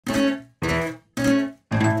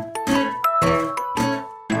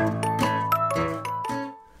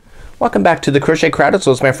Welcome back to the Crochet Crowd.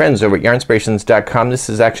 It's my friends over at yarnspirations.com. This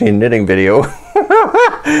is actually a knitting video.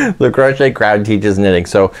 The Crochet Crowd teaches knitting.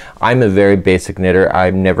 So I'm a very basic knitter.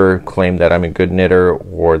 I've never claimed that I'm a good knitter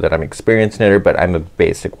or that I'm an experienced knitter, but I'm a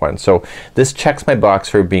basic one. So this checks my box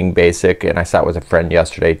for being basic, and I sat with a friend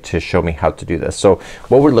yesterday to show me how to do this. So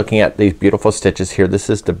what we're looking at, these beautiful stitches here, this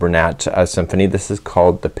is the Bernat Symphony. This is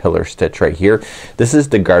called the pillar stitch right here. This is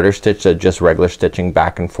the garter stitch, just regular stitching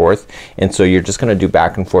back and forth, and so you're just gonna do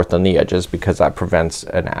back and forth on the edges because that prevents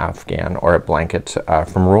an afghan or a blanket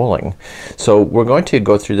from rolling. So we're going to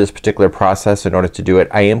go through this particular process. In order to do it,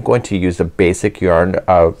 I am going to use a basic yarn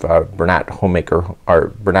of Bernat Homemaker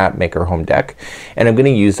or Bernat Maker Home Deck, and I'm going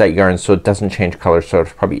to use that yarn so it doesn't change color, so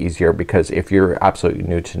it's probably easier because if you're absolutely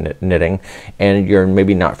new to knitting and you're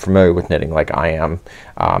maybe not familiar with knitting like I am,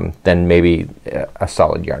 then maybe a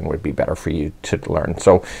solid yarn would be better for you to learn.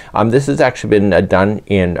 So this has actually been done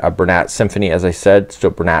in a Bernat Symphony, as I said, so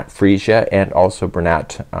Bernat Freesia and also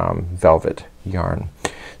Bernat Velvet yarn.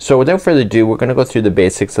 So without further ado, we're gonna go through the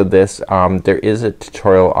basics of this. There is a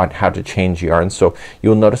tutorial on how to change yarn, so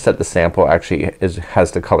you'll notice that the sample actually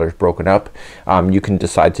has the colors broken up. You can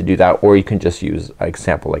decide to do that, or you can just use an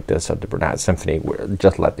example like this of the Bernat Symphony where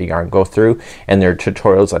just let the yarn go through, and there are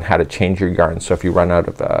tutorials on how to change your yarn. So if you run out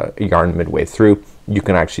of yarn midway through, you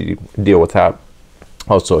can actually deal with that.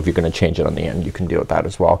 Also, if you're going to change it on the end, you can deal with that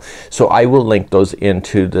as well. So I will link those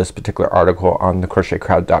into this particular article on the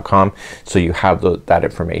crochetcrowd.com, so you have that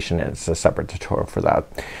information, and it's a separate tutorial for that.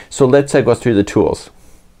 So let's go through the tools.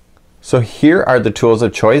 So here are the tools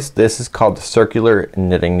of choice. This is called the circular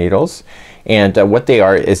knitting needles, and what they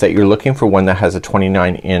are is that you're looking for one that has a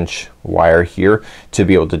 29-inch wire here to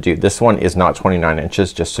be able to do. This one is not 29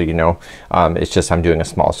 inches, just so you know. It's just I'm doing a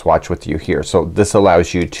small swatch with you here. So this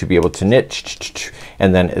allows you to be able to knit,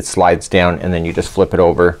 and then it slides down, and then you just flip it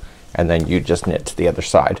over, and then you just knit to the other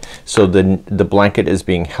side. So the blanket is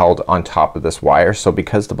being held on top of this wire. So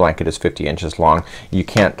because the blanket is 50 inches long, you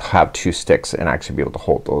can't have two sticks and actually be able to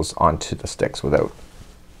hold those onto the sticks without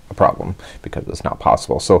a problem, because it's not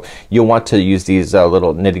possible. So you'll want to use these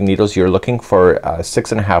little knitting needles. You're looking for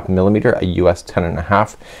 6.5 millimeter, a US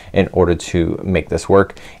 10.5, in order to make this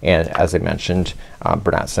work. And as I mentioned,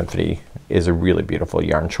 Bernat Symphony is a really beautiful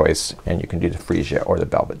yarn choice, and you can do the Freesia or the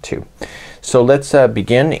velvet too. So let's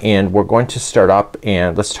begin, and we're going to start up,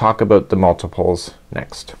 and let's talk about the multiples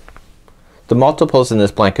next. The multiples in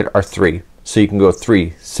this blanket are 3. So you can go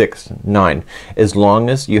 3, 6, 9, as long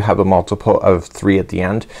as you have a multiple of 3 at the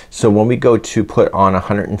end. So when we go to put on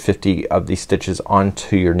 150 of these stitches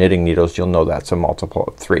onto your knitting needles, you'll know that's a multiple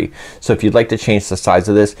of 3. So if you'd like to change the size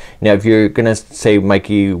of this, now if you're gonna say,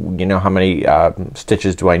 Mikey, you know, how many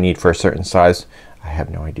stitches do I need for a certain size? I have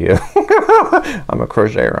no idea. I'm a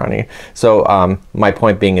crocheter, honey. So my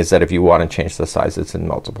point being is that if you want to change the size, it's in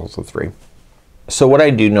multiples of 3. So what I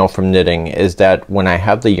do know from knitting is that when I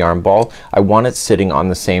have the yarn ball, I want it sitting on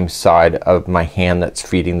the same side of my hand that's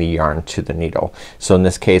feeding the yarn to the needle. So in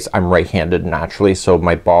this case, I'm right-handed naturally, so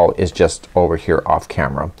my ball is just over here off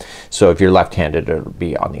camera. So if you're left-handed, it'll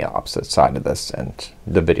be on the opposite side of this, and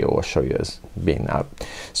the video will show you as being that.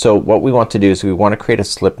 So what we want to do is we want to create a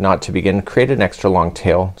slip knot to begin. Create an extra long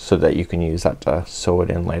tail so that you can use that to sew it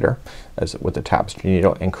in later as with the tapestry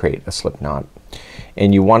needle, and create a slip knot.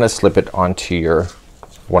 And you want to slip it onto your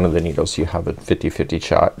one of the needles. You have a 50-50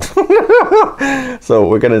 shot. So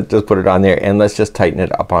we're gonna just put it on there, and let's just tighten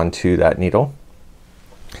it up onto that needle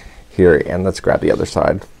here, and let's grab the other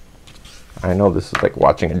side. I know this is like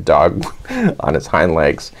watching a dog on its hind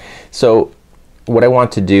legs. So what I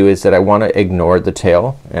want to do is that I want to ignore the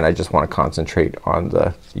tail, and I just want to concentrate on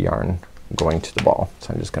the yarn going to the ball.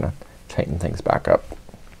 So I'm just gonna tighten things back up.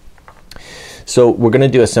 So we're gonna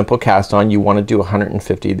do a simple cast on. You want to do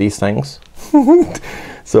 150 of these things.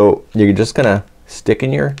 So you're just gonna stick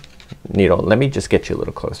in your needle. Let me just get you a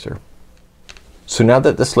little closer. So now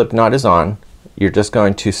that the slip knot is on, you're just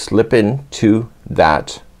going to slip into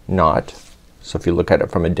that knot. So if you look at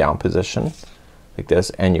it from a down position like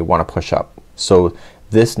this, and you want to push up. So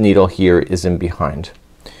this needle here is in behind.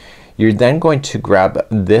 You're then going to grab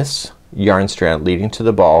this yarn strand leading to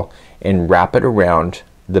the ball and wrap it around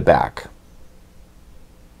the back.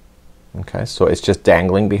 Okay, so it's just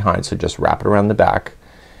dangling behind, so just wrap it around the back.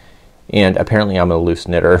 And apparently I'm a loose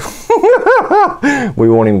knitter. We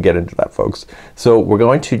won't even get into that, folks. So we're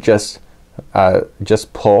going to just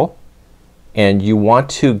pull, and you want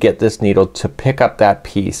to get this needle to pick up that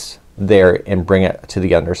piece there and bring it to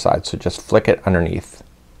the underside. So just flick it underneath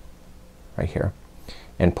right here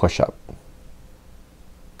and push up.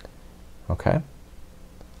 Okay,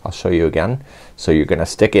 I'll show you again. So you're gonna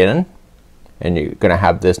stick in, and you're gonna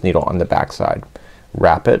have this needle on the back side.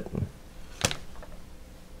 wrap it.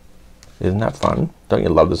 Isn't that fun? Don't you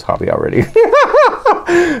love this hobby already?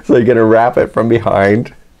 So you're gonna wrap it from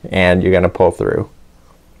behind and you're gonna pull through.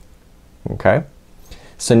 Okay,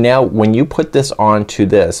 so now when you put this onto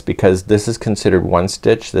this, because this is considered one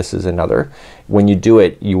stitch, this is another, when you do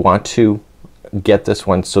it you want to get this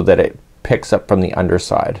one so that it picks up from the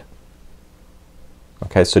underside.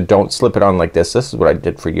 Okay, so don't slip it on like this. This is what I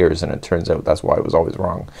did for years and it turns out that's why I was always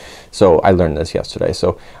wrong. So I learned this yesterday.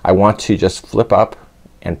 So I want to just flip up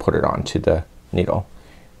and put it onto the needle.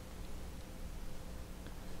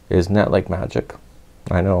 Isn't that like magic?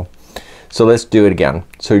 I know. So let's do it again.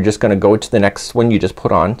 So you're just gonna go to the next one you just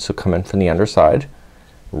put on. So come in from the underside,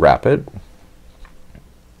 wrap it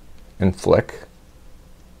and flick.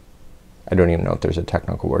 I don't even know if there's a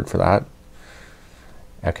technical word for that.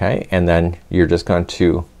 Okay, and then you're just going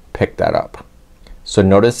to pick that up. So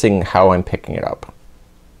noticing how I'm picking it up.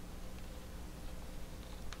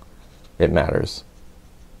 It matters.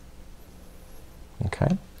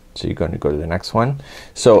 Okay, so you're going to go to the next one.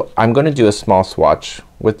 So I'm going to do a small swatch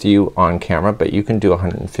with you on camera, but you can do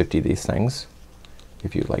 150 of these things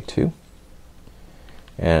if you'd like to.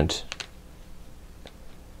 And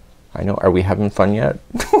I know, are we having fun yet?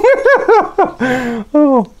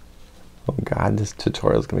 Oh God, this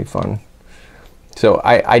tutorial is gonna be fun. So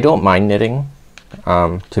I don't mind knitting,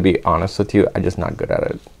 to be honest with you. I'm just not good at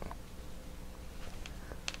it.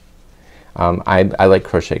 I like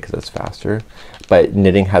crochet because it's faster, but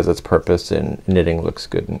knitting has its purpose and knitting looks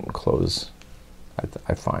good in clothes,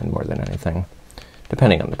 I find, more than anything,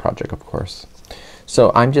 depending on the project of course.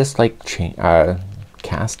 So I'm just like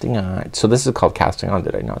casting on. So this is called casting on.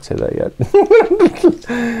 Did I not say that yet?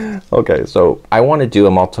 Okay, so I want to do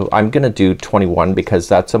a multiple. I'm gonna do 21 because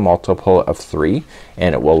that's a multiple of 3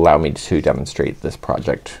 and it will allow me to demonstrate this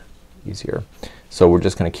project easier. So we're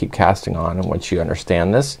just gonna keep casting on, and once you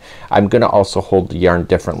understand this, I'm gonna also hold the yarn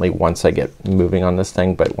differently once I get moving on this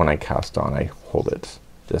thing, but when I cast on I hold it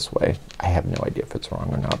this way. I have no idea if it's wrong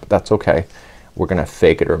or not, but that's okay. We're gonna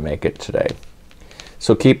fake it or make it today.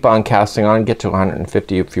 So keep on casting on, get to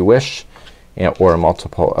 150 if you wish, or a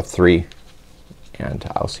multiple of 3, and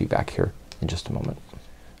I'll see you back here in just a moment.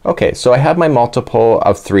 Okay, so I have my multiple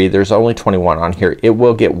of 3. There's only 21 on here. It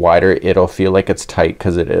will get wider. It'll feel like it's tight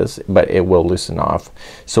because it is, but it will loosen off.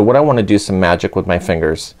 So what I want to do some magic with my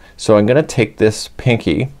fingers. So I'm gonna take this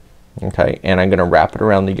pinky, okay, and I'm gonna wrap it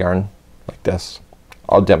around the yarn like this.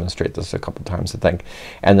 I'll demonstrate this a couple times I think.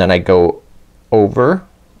 And then I go over,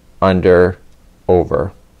 under,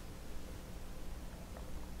 over.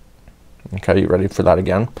 Okay, you ready for that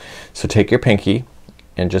again? So take your pinky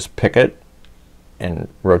and just pick it and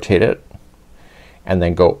rotate it and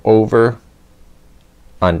then go over,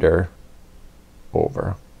 under,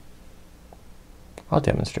 over. I'll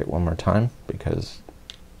demonstrate one more time because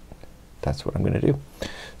that's what I'm gonna do.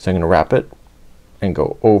 So I'm gonna wrap it and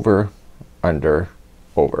go over, under,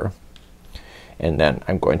 over, and then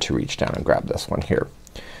I'm going to reach down and grab this one here.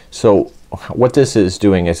 So what this is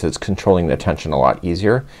doing is it's controlling the tension a lot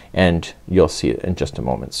easier, and you'll see it in just a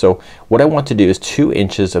moment. So what I want to do is 2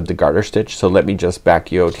 inches of the garter stitch. So let me just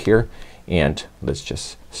back you out here and let's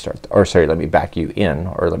just start, or sorry, let me back you in,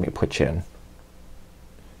 or let me put you in.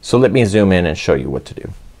 So let me zoom in and show you what to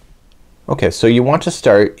do. Okay, so you want to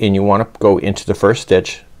start and you want to go into the first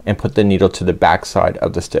stitch and put the needle to the back side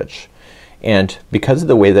of the stitch. And because of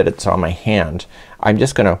the way that it's on my hand, I'm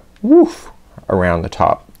just gonna woof around the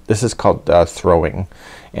top. This is called throwing,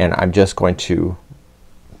 and I'm just going to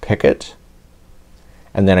pick it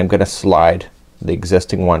and then I'm gonna slide the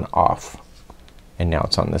existing one off, and now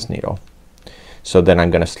it's on this needle. So then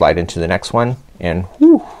I'm gonna slide into the next one and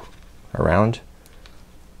whoo around.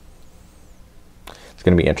 It's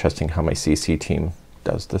gonna be interesting how my CC team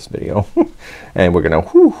does this video. And we're gonna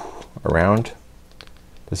whoo around.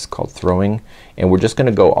 This is called throwing, and we're just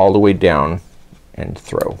gonna go all the way down and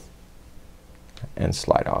throw and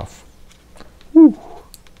slide off. Woo.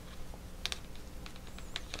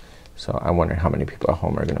 So I wonder how many people at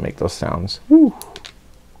home are gonna make those sounds. Woo.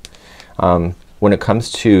 When it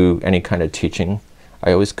comes to any kind of teaching,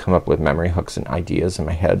 I always come up with memory hooks and ideas in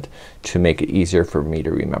my head to make it easier for me to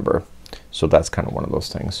remember. So that's kind of one of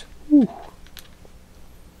those things. Woo.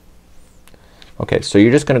 Okay, so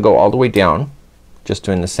you're just gonna go all the way down, just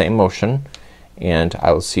doing the same motion, and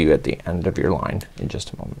I will see you at the end of your line in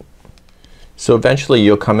just a moment. So eventually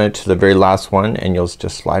you'll come into the very last one and you'll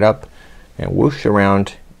just slide up and whoosh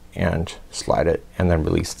around and slide it and then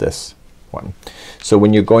release this one. So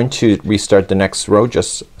when you're going to restart the next row,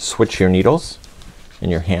 just switch your needles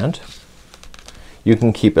in your hand you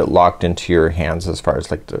can keep it locked into your hands as far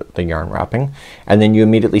as like the yarn wrapping, and then you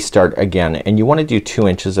immediately start again, and you want to do 2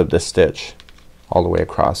 inches of this stitch all the way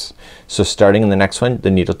across. So starting in the next one,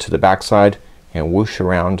 the needle to the back side and whoosh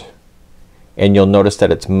around, and you'll notice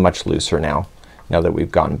that it's much looser now that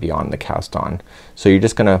we've gone beyond the cast on. So you're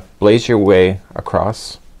just gonna blaze your way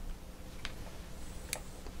across.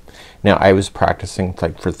 Now I was practicing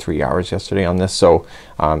like for 3 hours yesterday on this, so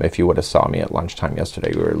if you would have saw me at lunchtime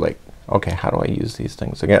yesterday, we were like, okay, how do I use these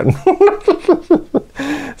things again?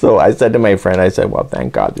 So I said to my friend, I said, well,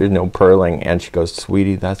 thank God there's no purling, and she goes,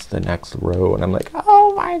 sweetie, that's the next row, and I'm like,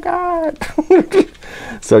 oh my God.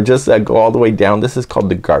 So just go all the way down. This is called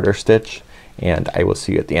the garter stitch, and I will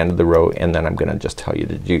see you at the end of the row, and then I'm gonna just tell you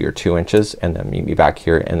to do your 2 inches and then meet me back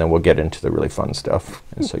here, and then we'll get into the really fun stuff.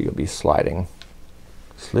 And so you'll be sliding,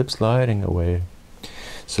 slip sliding away.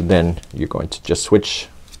 So then you're going to just switch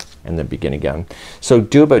and then begin again. So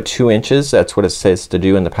do about 2 inches. That's what it says to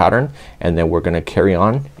do in the pattern, and then we're gonna carry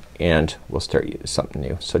on and we'll start something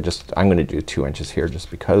new. So just I'm gonna do 2 inches here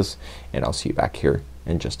just because, and I'll see you back here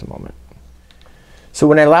in just a moment. So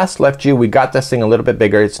when I last left you, we got this thing a little bit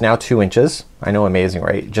bigger. It's now 2 inches. I know, amazing,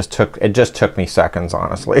 right? It just took me seconds,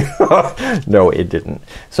 honestly. No, it didn't.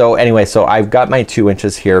 So anyway, so I've got my 2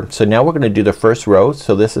 inches here. So now we're gonna do the first row.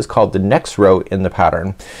 So this is called the next row in the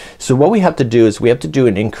pattern. So what we have to do is we have to do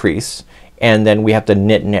an increase, and then we have to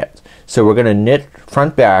knit knit. So we're gonna knit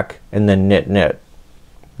front back and then knit knit.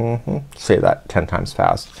 Say that 10 times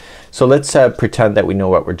fast. So let's pretend that we know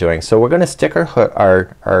what we're doing. So we're gonna stick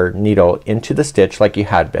our needle into the stitch like you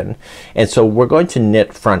had been, and so we're going to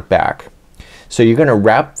knit front back. So you're gonna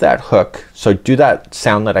wrap that hook. So do that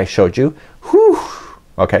sound that I showed you. Whew.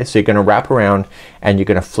 Okay, so you're gonna wrap around and you're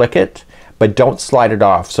gonna flick it, but don't slide it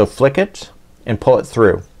off. So flick it and pull it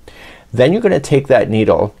through. Then you're gonna take that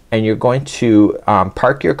needle and you're going to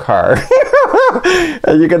park your car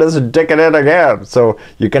and you're gonna stick it in again. So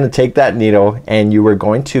you're gonna take that needle and you are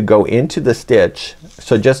going to go into the stitch.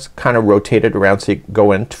 So just kind of rotate it around so you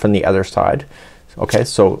go in from the other side. Okay,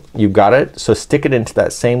 so you got it. So stick it into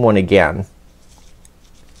that same one again.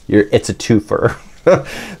 It's a twofer.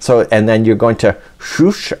 So, and then you're going to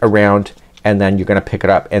swoosh around and then you're gonna pick it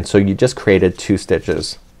up, and so you just created 2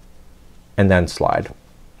 stitches and then slide.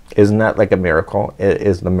 Isn't that like a miracle? It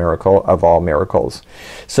is the miracle of all miracles.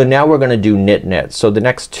 So now we're gonna do knit knit. So the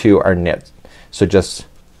next 2 are knit. So just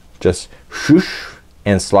swoosh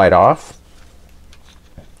and slide off,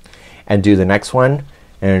 and do the next one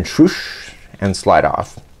and swoosh and slide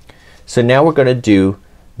off. So now we're gonna do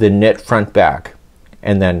the knit front back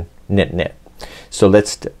and then knit knit. So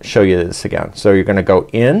let's show you this again. So you're gonna go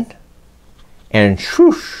in and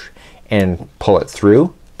swoosh and pull it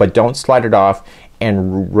through, but don't slide it off,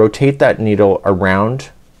 and rotate that needle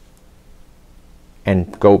around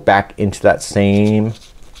and go back into that same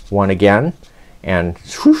one again and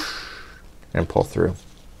swoosh and pull through.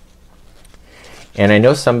 And I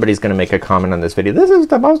know somebody's gonna make a comment on this video. This is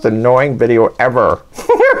the most annoying video ever.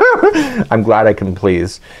 I'm glad I can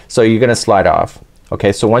please. So you're gonna slide off.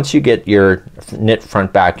 Okay, so once you get your knit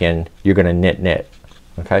front back in, you're gonna knit knit.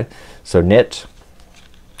 Okay, so knit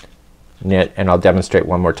knit, and I'll demonstrate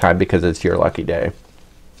one more time because it's your lucky day.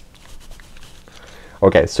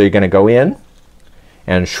 Okay, so you're gonna go in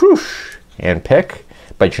and swoosh and pick,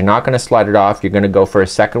 but you're not gonna slide it off. You're gonna go for a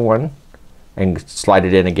second one and slide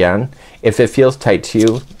it in again. If it feels tight to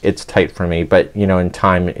you, it's tight for me, but you know, in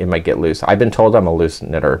time it might get loose. I've been told I'm a loose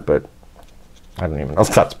knitter, but I don't even know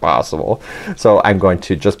if that's possible. So I'm going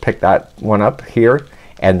to just pick that one up here,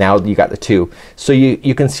 and now you got the 2. So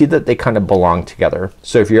you can see that they kind of belong together.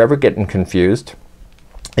 So if you're ever getting confused,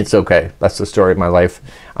 it's okay. That's the story of my life.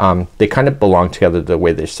 They kind of belong together the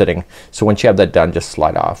way they're sitting. So once you have that done, just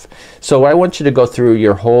slide off. So I want you to go through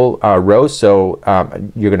your whole row. So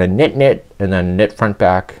you're gonna knit knit and then knit front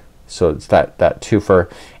back. So it's that twofer,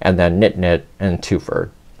 and then knit knit and twofer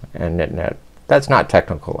and knit knit. That's not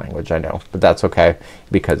technical language, I know, but that's okay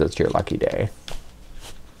because it's your lucky day.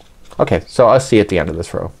 Okay, so I'll see you at the end of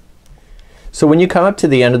this row. So when you come up to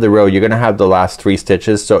the end of the row, you're gonna have the last 3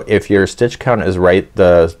 stitches. So if your stitch count is right,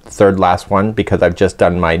 the third last one, because I've just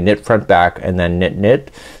done my knit front back and then knit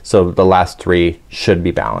knit, so the last 3 should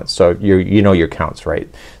be balanced. So you know your counts right.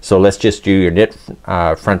 So let's just do your knit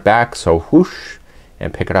front back. So whoosh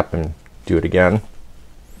and pick it up and do it again.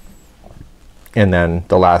 And then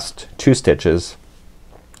the last 2 stitches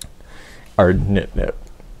are knit knit.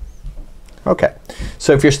 Okay,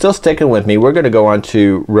 so if you're still sticking with me, we're gonna go on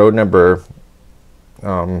to row number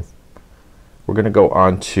we're gonna go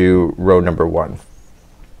on to row number 1.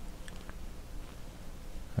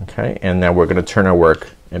 Okay, and then we're gonna turn our work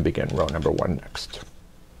and begin row number 1 next.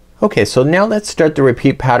 Okay, so now let's start the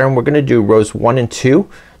repeat pattern. We're gonna do rows 1 and 2.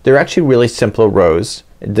 They're actually really simple rows.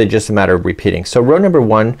 They're just a matter of repeating. So row number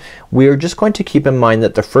 1, we're just going to keep in mind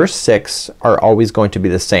that the first 6 are always going to be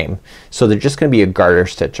the same. So they're just gonna be a garter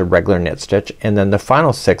stitch, a regular knit stitch, and then the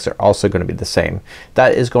final 6 are also gonna be the same.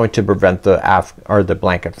 That is going to prevent the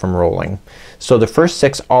blanket from rolling. So the first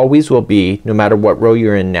 6 always will be, no matter what row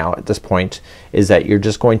you're in now at this point, is that you're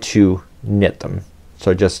just going to knit them.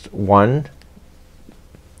 So just 1,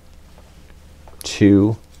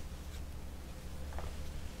 2,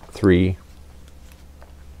 3,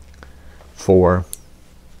 4,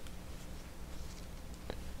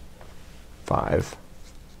 5,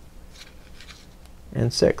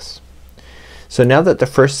 and 6. So now that the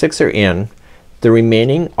first 6 are in, the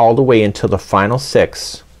remaining all the way until the final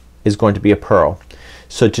 6 is going to be a purl.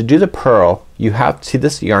 So to do the purl, you have, see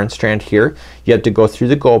this yarn strand here, you have to go through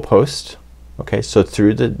the goalpost, okay, so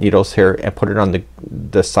through the needles here, and put it on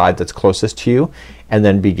the side that's closest to you, and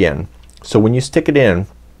then begin. So when you stick it in,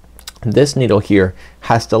 this needle here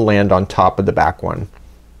has to land on top of the back one,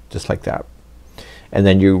 just like that, and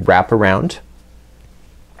then you wrap around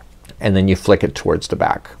and then you flick it towards the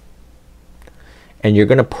back, and you're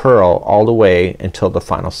gonna purl all the way until the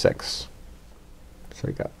final 6.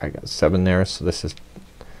 So I got 7 there, so this is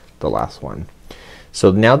the last one.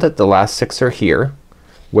 So now that the last 6 are here,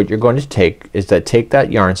 what you're going to take is take that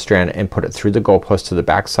yarn strand and put it through the goalpost to the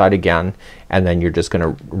back side again, and then you're just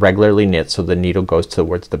gonna regularly knit so the needle goes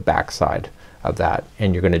towards the back side of that,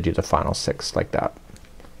 and you're gonna do the final 6 like that.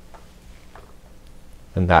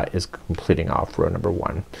 And that is completing off row number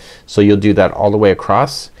 1. So you'll do that all the way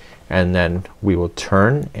across, and then we will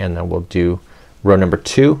turn, and then we'll do row number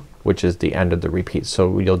 2, which is the end of the repeat.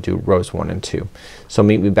 So you'll do rows 1 and 2. So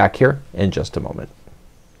meet me back here in just a moment.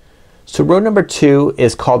 So row number 2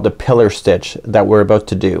 is called the pillar stitch that we're about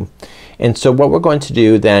to do. And so what we're going to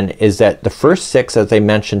do then is that the first 6, as I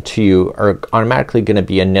mentioned to you, are automatically gonna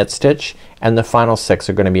be a knit stitch, and the final 6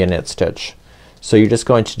 are gonna be a knit stitch. So you're just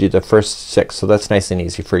going to do the first 6. So that's nice and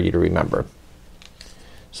easy for you to remember.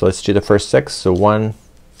 So let's do the first 6. So 1,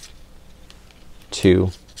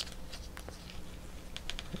 2,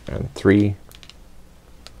 and 3,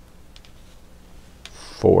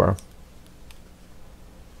 4,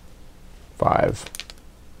 5,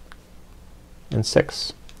 and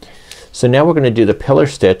 6. So now we're gonna do the pillar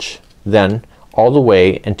stitch then all the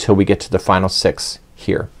way until we get to the final 6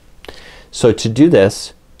 here. So to do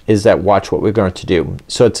this is that, watch what we're going to do.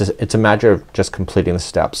 So it's a matter of just completing the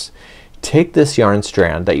steps. Take this yarn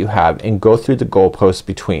strand that you have and go through the goalpost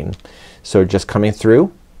between. So just coming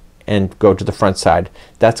through and go to the front side.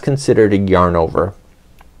 That's considered a yarn over.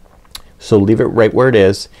 So leave it right where it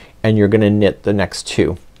is, and you're gonna knit the next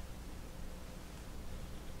 2.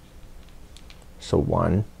 So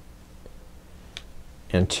 1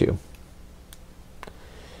 and 2.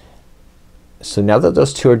 So now that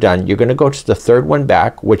those 2 are done, you're gonna go to the third one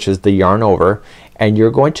back, which is the yarn over, and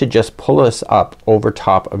you're going to just pull this up over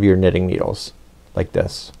top of your knitting needles like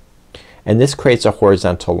this, and this creates a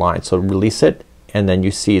horizontal line. So release it, and then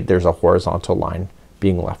you see there's a horizontal line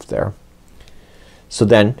being left there. So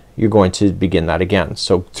then you're going to begin that again.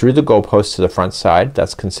 So through the goalpost to the front side,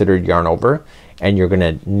 that's considered yarn over, and you're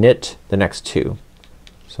gonna knit the next 2.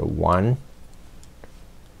 So 1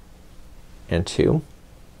 and 2.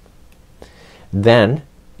 Then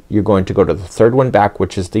you're going to go to the third one back,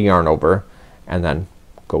 which is the yarn over, and then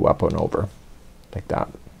go up and over like that.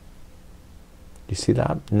 You see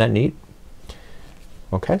that? Isn't that neat?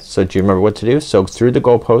 Okay, so do you remember what to do? So through the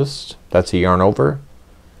goalpost, that's a yarn over,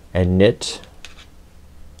 and knit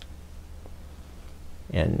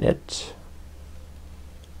and knit,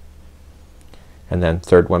 and then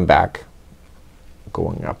third one back,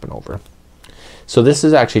 going up and over. So this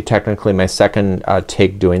is actually technically my second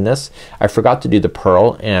take doing this. I forgot to do the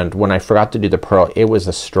purl, and when I forgot to do the purl, it was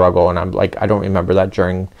a struggle, and I'm like, I don't remember that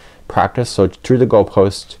during practice. So through the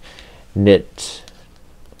goalpost, knit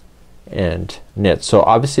and knit. So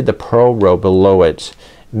obviously the purl row below it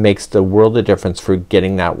makes the world of difference for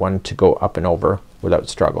getting that one to go up and over without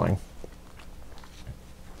struggling.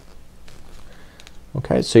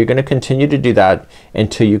 Okay, so you're gonna continue to do that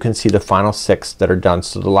until you can see the final 6 that are done.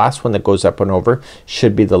 So the last one that goes up and over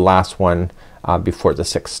should be the last one before the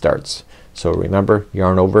 6 starts. So remember,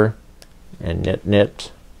 yarn over and knit,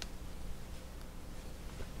 knit,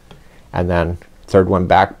 and then third one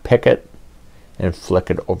back, pick it and flick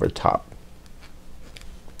it over the top,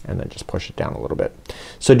 and then just push it down a little bit.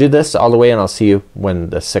 So do this all the way, and I'll see you when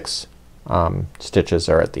the 6 stitches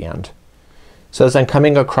are at the end. So as I'm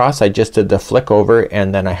coming across, I just did the flick over,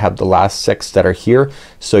 and then I have the last 6 that are here.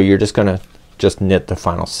 So you're just gonna knit the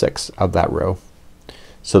final 6 of that row.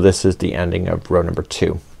 So this is the ending of row number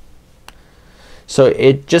 2. So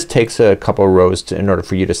it just takes a couple rows in order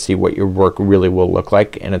for you to see what your work really will look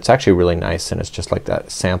like, and it's actually really nice, and it's just like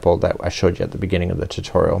that sample that I showed you at the beginning of the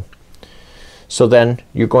tutorial. So then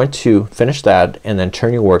you're going to finish that and then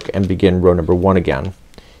turn your work and begin row number 1 again.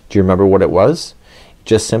 Do you remember what it was?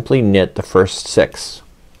 Just simply knit the first 6.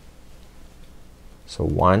 So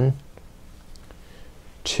 1,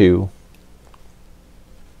 2,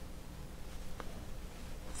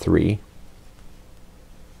 3,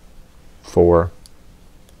 4,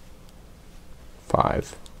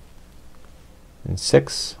 5, and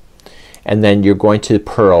 6, and then you're going to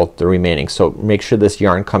purl the remaining. So make sure this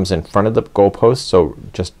yarn comes in front of the goalpost, so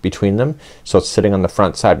just between them, so it's sitting on the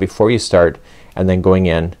front side before you start, and then going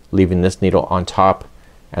in, leaving this needle on top,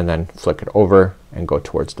 and then flick it over and go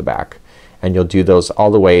towards the back. And you'll do those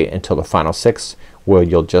all the way until the final 6, where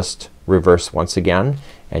you'll just reverse once again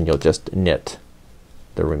and you'll just knit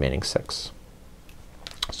the remaining 6.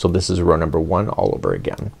 So this is row number 1 all over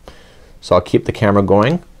again. So I'll keep the camera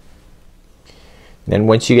going. Then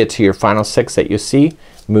once you get to your final 6 that you see,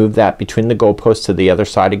 move that between the goalposts to the other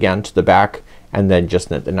side again to the back, and then just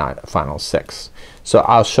knit the final 6. So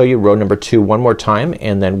I'll show you row number 2 one more time,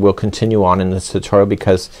 and then we'll continue on in this tutorial,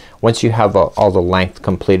 because once you have all the length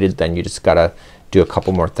completed, then you just gotta do a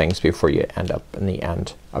couple more things before you end up in the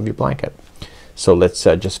end of your blanket. So let's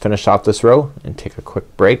just finish off this row and take a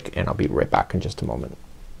quick break, and I'll be right back in just a moment.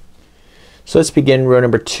 So let's begin row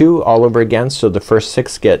number 2 all over again. So the first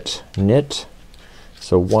 6 get knit.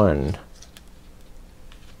 So 1,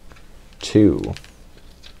 2,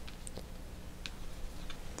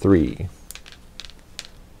 3,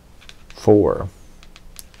 4,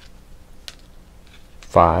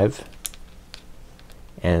 5,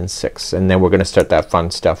 and 6, and then we're gonna start that fun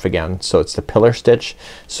stuff again. So it's the pillar stitch.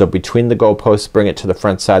 So between the goalposts, bring it to the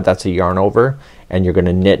front side, that's a yarn over, and you're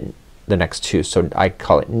gonna knit the next 2. So I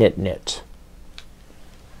call it knit knit.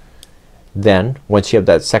 Then once you have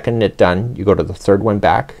that second knit done, you go to the third one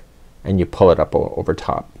back and you pull it up over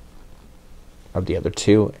top of the other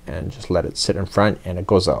 2 and just let it sit in front, and it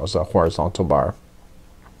goes out as a horizontal bar.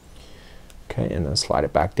 Okay, and then slide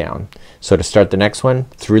it back down. So to start the next one,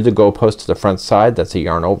 through the goalpost to the front side, that's a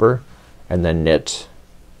yarn over, and then knit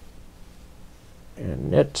and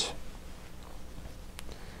knit,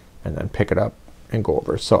 and then pick it up and go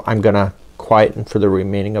over. So I'm gonna quieten for the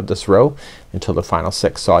remaining of this row until the final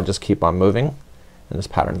 6. So I'll just keep on moving in this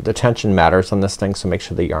pattern. The tension matters on this thing, so make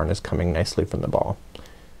sure the yarn is coming nicely from the ball.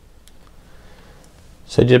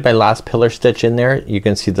 So I did my last pillar stitch in there. You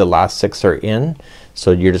can see the last 6 are in, so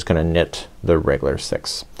you're just gonna knit the regular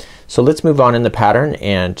 6. So let's move on in the pattern,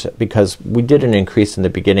 and because we did an increase in the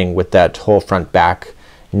beginning with that whole front back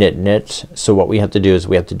knit knit, so what we have to do is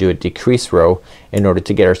we have to do a decrease row in order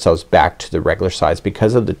to get ourselves back to the regular size.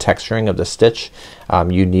 Because of the texturing of the stitch,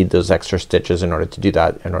 you need those extra stitches in order to do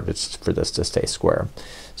that, in order for this to stay square.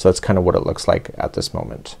 So that's kind of what it looks like at this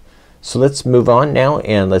moment. So let's move on now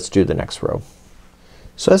and let's do the next row.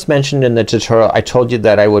 So as mentioned in the tutorial, I told you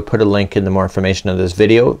that I would put a link in the more information of this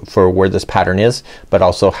video for where this pattern is, but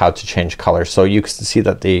also how to change color. So you can see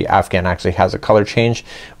that the Afghan actually has a color change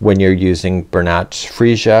when you're using Bernat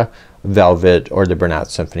Freesia, velvet, or the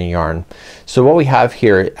Bernat Symphony yarn. So what we have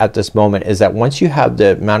here at this moment is that once you have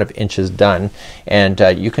the amount of inches done, and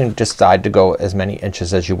you can decide to go as many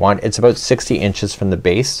inches as you want. It's about 60 inches from the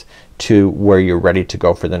base to where you're ready to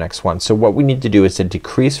go for the next one. So what we need to do is a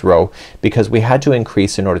decrease row, because we had to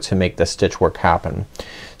increase in order to make the stitch work happen.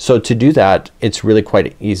 So to do that, it's really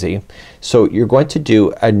quite easy. So you're going to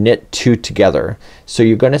do a knit 2 together. So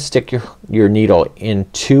you're gonna stick your needle in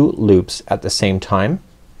 2 loops at the same time.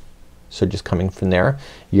 So just coming from there,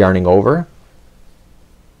 yarning over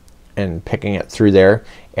and picking it through there,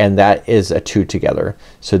 and that is a 2 together.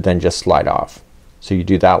 So then just slide off. So you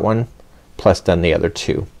do that one plus then the other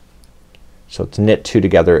 2. So it's knit 2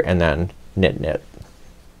 together and then knit knit.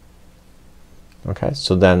 Okay,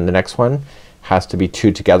 so then the next one has to be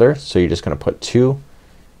 2 together, so you're just gonna put 2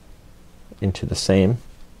 into the same,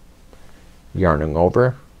 yarning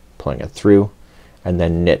over, pulling it through, and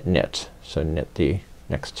then knit knit. So knit the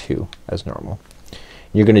next 2 as normal.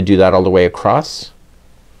 You're gonna do that all the way across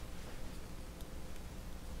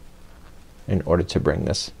in order to bring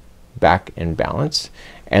this back in balance,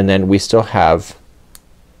 and then we still have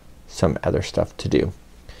some other stuff to do.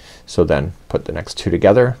 So then put the next 2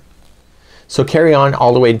 together. So carry on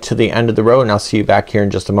all the way to the end of the row, and I'll see you back here in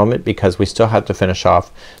just a moment, because we still have to finish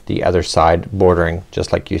off the other side bordering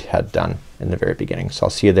just like you had done in the very beginning. So I'll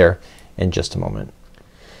see you there in just a moment.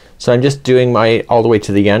 So I'm just doing my all the way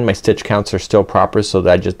to the end. My stitch counts are still proper, so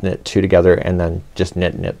that I just knit 2 together and then just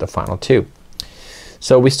knit knit the final 2.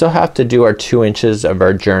 So we still have to do our 2 inches of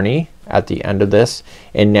our journey at the end of this,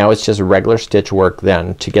 and now it's just regular stitch work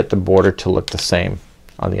then to get the border to look the same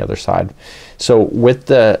on the other side. So with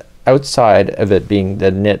the outside of it being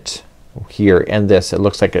the knit here and this, it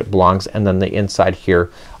looks like it belongs, and then the inside here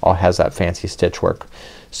all has that fancy stitch work.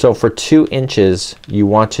 So for 2 inches you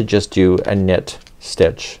want to just do a knit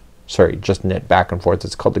stitch, sorry, just knit back and forth.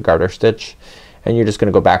 It's called the garter stitch, and you're just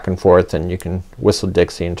gonna go back and forth, and you can whistle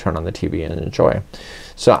Dixie and turn on the TV and enjoy.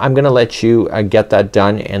 So I'm gonna let you get that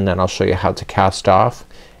done, and then I'll show you how to cast off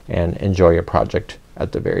and enjoy your project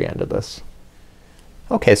at the very end of this.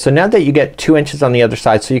 Okay, so now that you get 2 inches on the other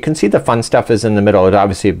side, so you can see the fun stuff is in the middle. It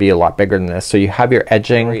obviously would be a lot bigger than this. So you have your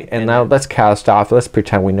edging, and now let's cast off. Let's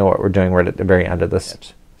pretend we know what we're doing right at the very end of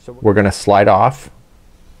this. So we're gonna slide off.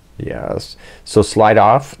 Yes. So slide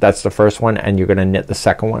off, that's the first one, and you're gonna knit the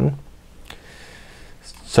second one.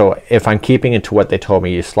 So if I'm keeping it to what they told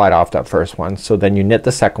me, you slide off that first one. So then you knit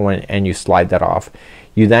the second one and you slide that off.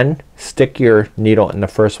 You then stick your needle in the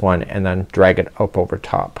first one and then drag it up over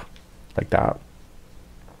top like that,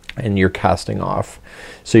 and you're casting off.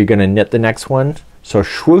 So you're gonna knit the next one, so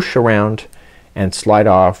swoosh around and slide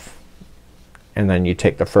off, and then you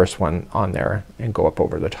take the first one on there and go up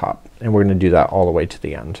over the top, and we're gonna do that all the way to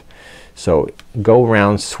the end. So go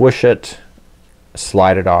around, swoosh it,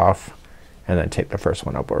 slide it off, and then take the first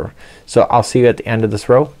one up over. So I'll see you at the end of this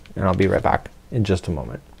row, and I'll be right back in just a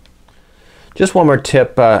moment. Just one more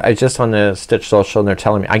tip. I just on the Stitch Social, and they're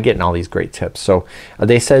telling me I'm getting all these great tips. So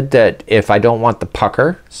they said that if I don't want the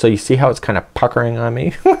pucker, so you see how it's kind of puckering on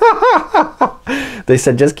me? They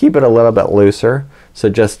said just keep it a little bit looser. So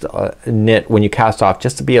just knit when you cast off,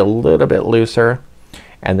 just to be a little bit looser,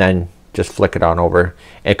 and then just flick it on over,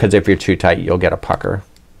 because if you're too tight you'll get a pucker.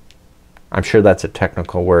 I'm sure that's a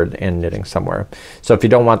technical word in knitting somewhere. So if you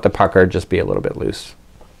don't want the pucker, just be a little bit loose.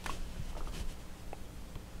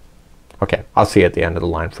 Okay, I'll see you at the end of the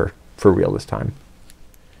line for real this time.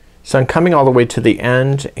 So I'm coming all the way to the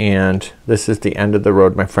end, and this is the end of the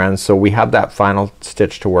road, my friends. So we have that final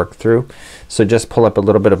stitch to work through. So just pull up a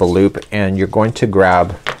little bit of a loop, and you're going to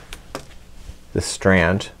grab this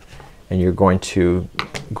strand, and you're going to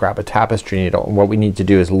grab a tapestry needle, and what we need to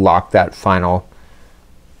do is lock that final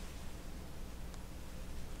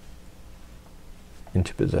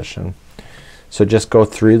into position. So just go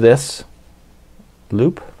through this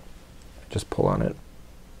loop, just pull on it,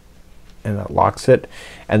 and that locks it,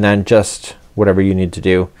 and then just whatever you need to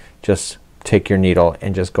do, just take your needle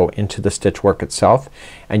and just go into the stitch work itself,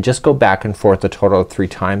 and just go back and forth a total of 3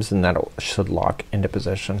 times, and that should lock into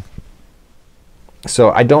position.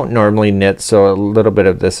 So I don't normally knit, so a little bit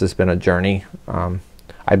of this has been a journey.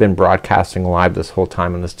 I've been broadcasting live this whole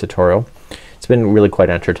time in this tutorial. It's been really quite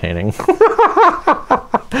entertaining.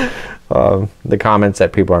 The comments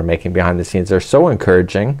that people are making behind the scenes are so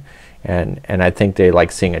encouraging, and I think they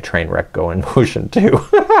like seeing a train wreck go in motion too.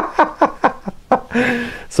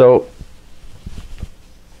 So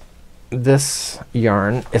this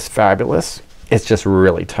yarn is fabulous. It's just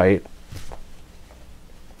really tight,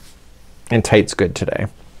 and tight's good today.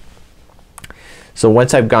 So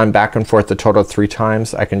once I've gone back and forth a total of 3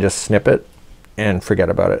 times, I can just snip it and forget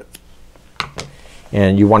about it.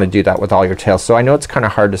 And you want to do that with all your tails. So I know it's kind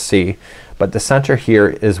of hard to see, but the center here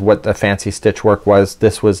is what the fancy stitch work was.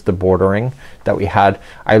 This was the bordering that we had.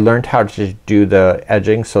 I learned how to do the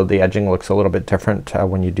edging, so the edging looks a little bit different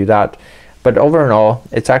when you do that. But over and all,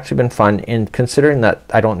 it's actually been fun, and considering that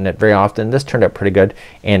I don't knit very often, this turned out pretty good,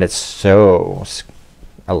 and it's so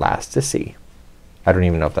elastic-y. I don't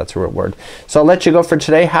even know if that's a real word. So I'll let you go for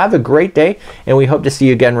today. Have a great day, and we hope to see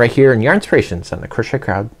you again right here in Yarnspirations on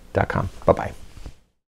thecrochetcrowd.com. Bye-bye.